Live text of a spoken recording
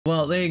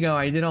Well, there you go.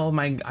 I did all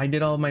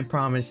my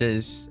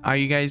promises. Are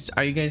you guys happy?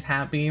 Are you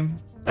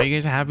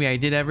guys happy? I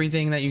did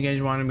everything that you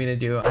guys wanted me to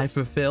do. I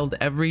fulfilled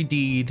every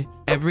deed,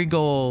 every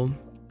goal.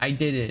 I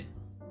did it.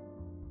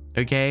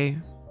 Okay?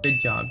 Good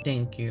job.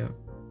 Thank you.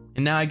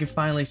 And now I can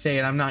finally say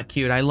it. I'm not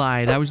cute. I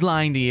lied. I was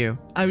lying to you.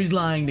 I was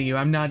lying to you.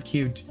 I'm not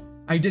cute.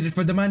 I did it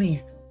for the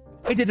money.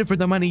 I did it for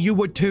the money. You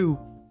would too.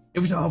 It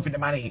was all for the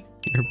money.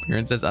 Your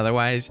parent says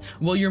otherwise.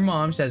 Well, your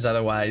mom says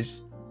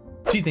otherwise.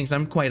 She thinks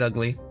I'm quite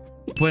ugly.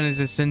 When is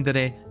this sin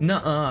today?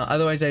 Nuh-uh.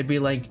 Otherwise, I'd be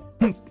like...